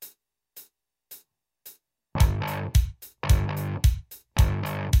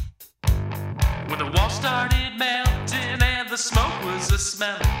wall started melting and the smoke was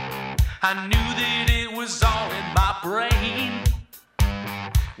a-smelling. I knew that it was all in my brain.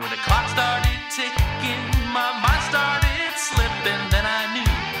 When the clock started ticking, my mind started slipping, then I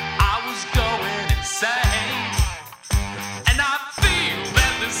knew I was going insane. And I feel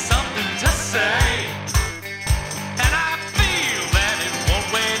that there's something to say, and I feel that it won't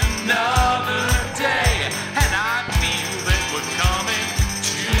wait another day, and I feel that we're coming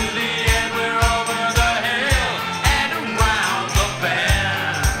to the end. We're over the hill and around the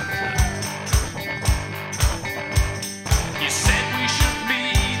bend. You said we should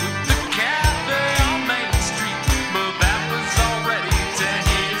meet at the cafe on Main Street, but that was already 10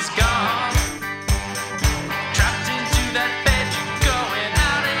 years gone. Trapped into that bed, you're going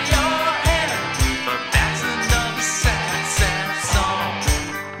out of your head, but that's another sad, sad song.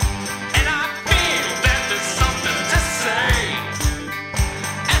 And I feel that there's something to say,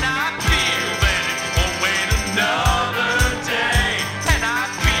 and I feel that it won't wait another day, and I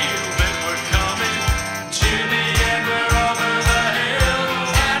feel that we're coming to the end. We're over the hill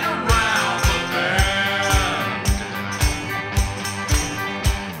and around the bend.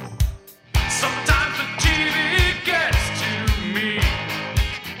 Sometimes the TV gets to me,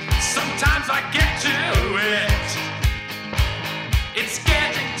 sometimes I get to it. It's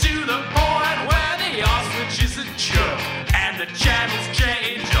getting to the point where the off switch is a joke and the channels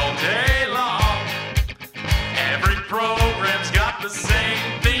change all day long. Every program